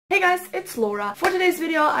guys, it's Laura. For today's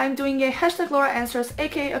video, I'm doing a hashtag Laura Answers,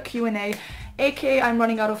 aka a Q&A, aka I'm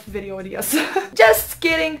running out of video ideas. Just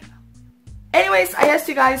kidding. Anyways, I asked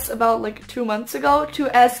you guys about like 2 months ago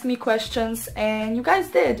to ask me questions, and you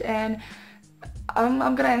guys did, and I'm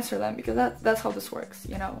gonna answer them because that's how this works,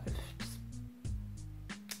 you know.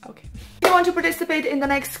 Okay. If you want to participate in the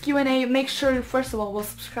next Q&A, make sure first of all will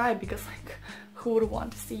subscribe, because like, who would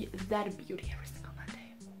want to see that beauty every single Monday?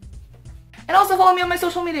 And also follow me on my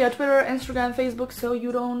social media, Twitter, Instagram, Facebook, so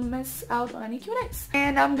you don't miss out on any Q&As.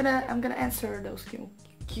 And I'm gonna answer those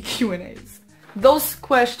Q&As. Those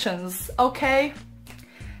questions, okay?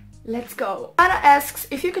 Let's go. Anna asks,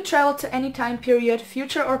 if you could travel to any time period,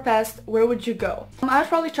 future or past, where would you go? I'd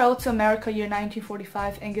probably travel to America year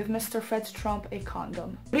 1945 and give Mr. Fred Trump a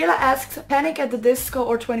condom. Rila asks, Panic at the Disco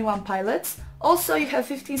or 21 Pilots? Also, you have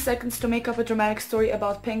 15 seconds to make up a dramatic story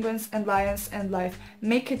about penguins and lions and life.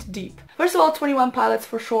 Make it deep. First of all, 21 Pilots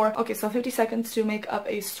for sure. Okay, so 50 seconds to make up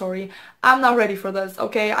a story. I'm not ready for this,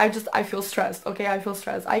 okay? I feel stressed, okay? I feel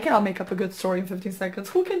stressed. I cannot make up a good story in 15 seconds.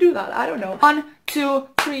 Who can do that? I don't know. 1, 2,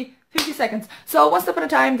 3, 50 seconds. So once upon a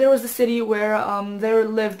time there was a city where there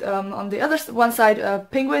lived on the other one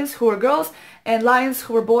side penguins who were girls and lions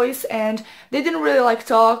who were boys, and they didn't really like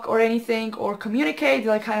talk or anything or communicate. They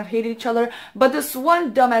like kind of hated each other, but this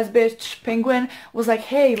one dumbass bitch penguin was like,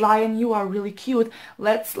 hey lion, you are really cute,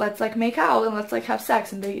 let's like make out and let's like have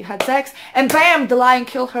sex. And they had sex, and bam, the lion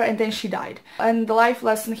killed her, and then she died. And the life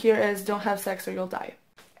lesson here is don't have sex or you'll die.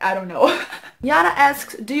 I don't know. Yana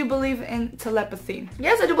asks, do you believe in telepathy?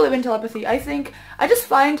 Yes, I do believe in telepathy. I just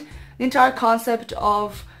find the entire concept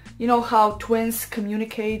of, you know, how twins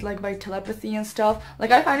communicate like by telepathy and stuff, like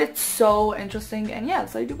I find it so interesting, and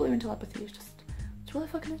yes, I do believe in telepathy. It's really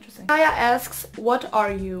fucking interesting. Kaya asks, what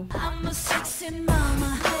are you? I'm a sexy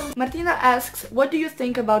mama. Martina asks, what do you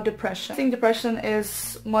think about depression? I think depression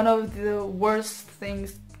is one of the worst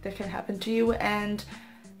things that can happen to you, and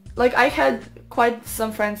like I had quite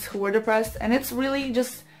some friends who were depressed, and it's really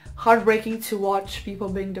just heartbreaking to watch people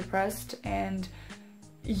being depressed, and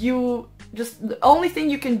the only thing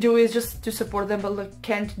you can do is just to support them, but like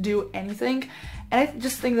can't do anything. And I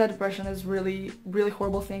just think that depression is really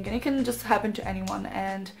horrible thing, and it can just happen to anyone,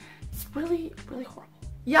 and it's really horrible.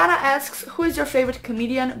 Yana asks, who is your favorite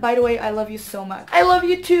comedian? By the way, I love you so much. I love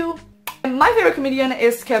you too. My favorite comedian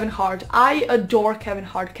is Kevin Hart. I adore Kevin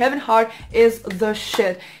Hart. Kevin Hart is the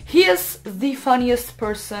shit. He is the funniest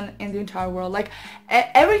person in the entire world. Like,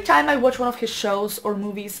 every time I watch one of his shows or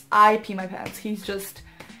movies, I pee my pants.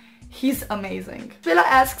 He's amazing. Villa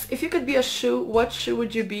asks, if you could be a shoe, what shoe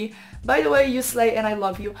would you be? By the way, you slay and I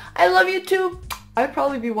love you. I love you too. I'd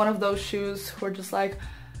probably be one of those shoes who are just like,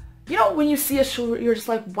 you know, when you see a shoe, you're just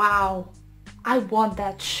like, wow, I want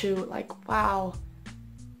that shoe. Like, wow,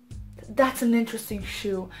 that's an interesting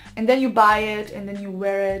shoe. And then you buy it, and then you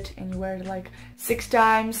wear it, and you wear it like 6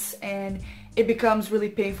 times, and it becomes really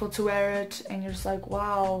painful to wear it, and you're just like,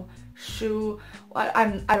 wow, shoe.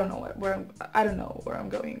 I don't know where I'm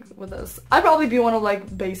going with this. I'd probably be one of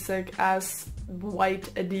like basic ass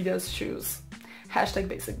white Adidas shoes. Hashtag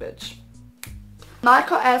basic bitch.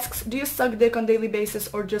 Marco asks, do you suck dick on daily basis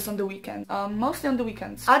or just on the weekend? Mostly on the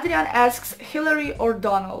weekends. Adrian asks, Hillary or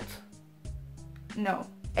Donald? No.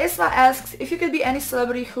 Isma asks, if you could be any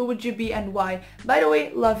celebrity, who would you be and why? By the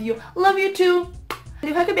way, love you. Love you too. And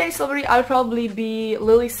if I could be any celebrity, I'd probably be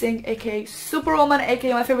Lily Singh, aka Superwoman,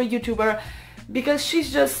 aka my favorite YouTuber, because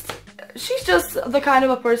she's just the kind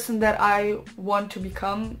of a person that I want to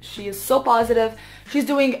become. She is so positive. She's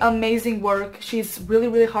doing amazing work. She's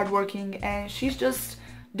really hardworking, and she's just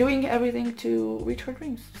doing everything to reach her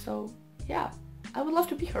dreams. So yeah, I would love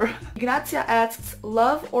to be her. Ignacia asks,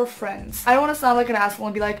 love or friends? I don't want to sound like an asshole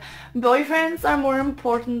and be like, boyfriends are more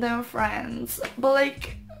important than friends, but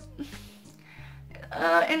like,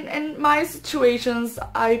 in my situations,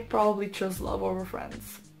 I probably choose love over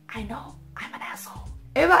friends. I know, I'm an asshole.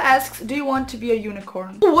 Eva asks, do you want to be a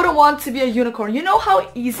unicorn? Who wouldn't want to be a unicorn? You know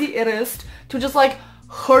how easy it is to just like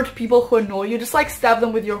hurt people who annoy you? Just like stab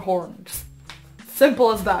them with your horn. Just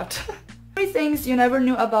simple as that. 3 things you never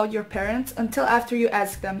knew about your parents until after you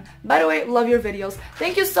asked them. By the way, love your videos.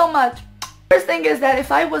 Thank you so much. First thing is that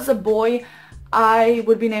if I was a boy, I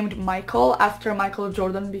would be named Michael after Michael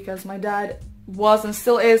Jordan, because my dad was and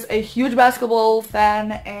still is a huge basketball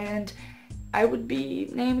fan, and I would be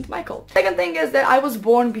named Michael. Second thing is that I was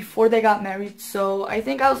born before they got married, so I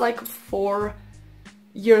think I was like 4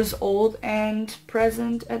 years old and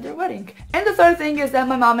present at their wedding. And the third thing is that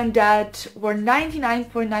my mom and dad were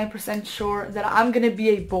 99.9% sure that I'm gonna be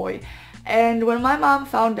a boy. And when my mom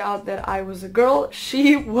found out that I was a girl,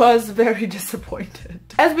 she was very disappointed.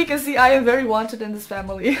 As we can see, I am very wanted in this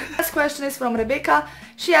family. This question is from Rebecca.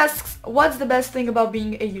 She asks, what's the best thing about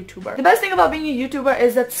being a YouTuber? The best thing about being a YouTuber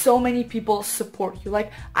is that so many people support you.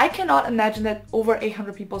 Like, I cannot imagine that over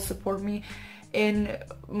 800 people support me in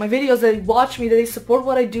my videos, that they watch me, that they support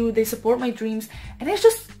what I do, they support my dreams, and it's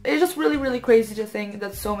just really crazy to think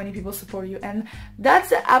that so many people support you. And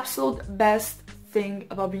that's the absolute best thing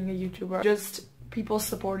about being a YouTuber, just people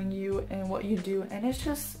supporting you and what you do, and it's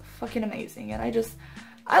just fucking amazing. And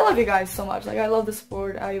I love you guys so much. Like, I love the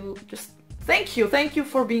support. I just thank you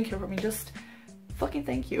for being here for me. Just fucking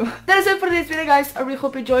thank you. That is it for today's video, guys. I really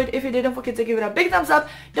hope you enjoyed. If you did, don't forget to give it a big thumbs up.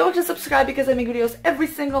 Don't forget to subscribe because I make videos every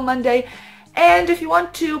single Monday. And if you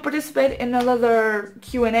want to participate in another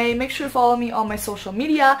Q&A, make sure to follow me on my social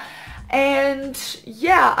media. And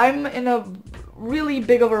yeah, I'm in a really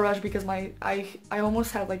big of a rush because I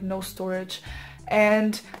almost have like no storage,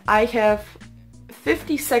 and I have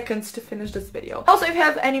 50 seconds to finish this video. Also, if you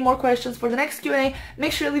have any more questions for the next Q&A,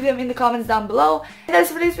 make sure to leave them in the comments down below. And that's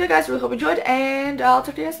it for today's video, guys. Really hope you enjoyed, and I'll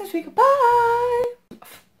talk to you guys next week. Bye!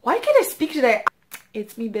 Why can't I speak today?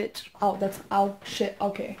 It's me, bitch. Oh, shit.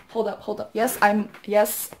 Okay, hold up. Yes, I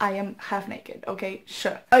am half naked. Okay,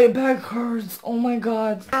 sure. My back hurts. Oh my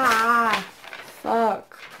god. Ah,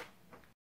 fuck.